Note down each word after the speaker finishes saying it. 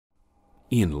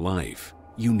In life,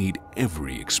 you need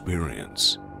every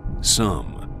experience.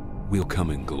 Some will come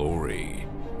in glory,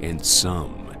 and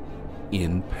some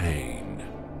in pain.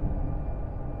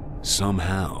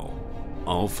 Somehow,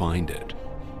 I'll find it,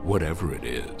 whatever it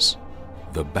is,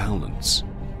 the balance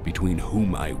between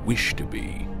whom I wish to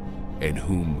be and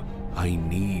whom I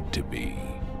need to be.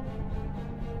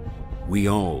 We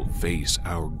all face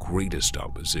our greatest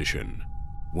opposition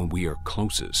when we are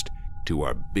closest to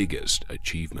our biggest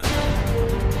achievement.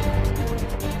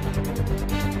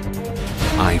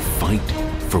 I fight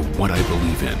for what I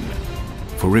believe in,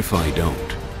 for if I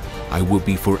don't, I will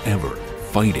be forever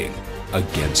fighting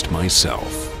against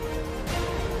myself.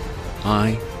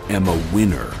 I am a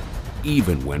winner,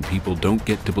 even when people don't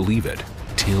get to believe it,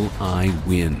 till I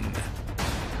win.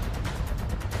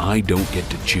 I don't get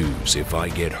to choose if I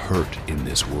get hurt in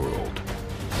this world,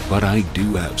 but I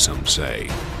do have some say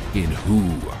in who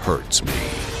hurts me.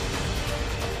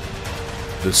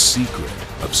 The secret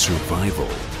of survival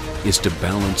is to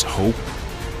balance hope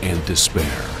and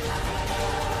despair.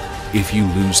 If you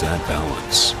lose that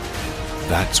balance,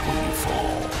 that's when you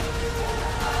fall.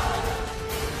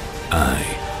 I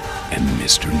am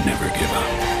Mr. Never Give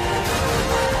Up.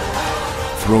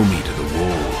 Throw me to the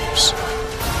wolves,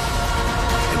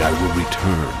 and I will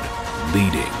return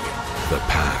leading the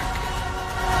pack.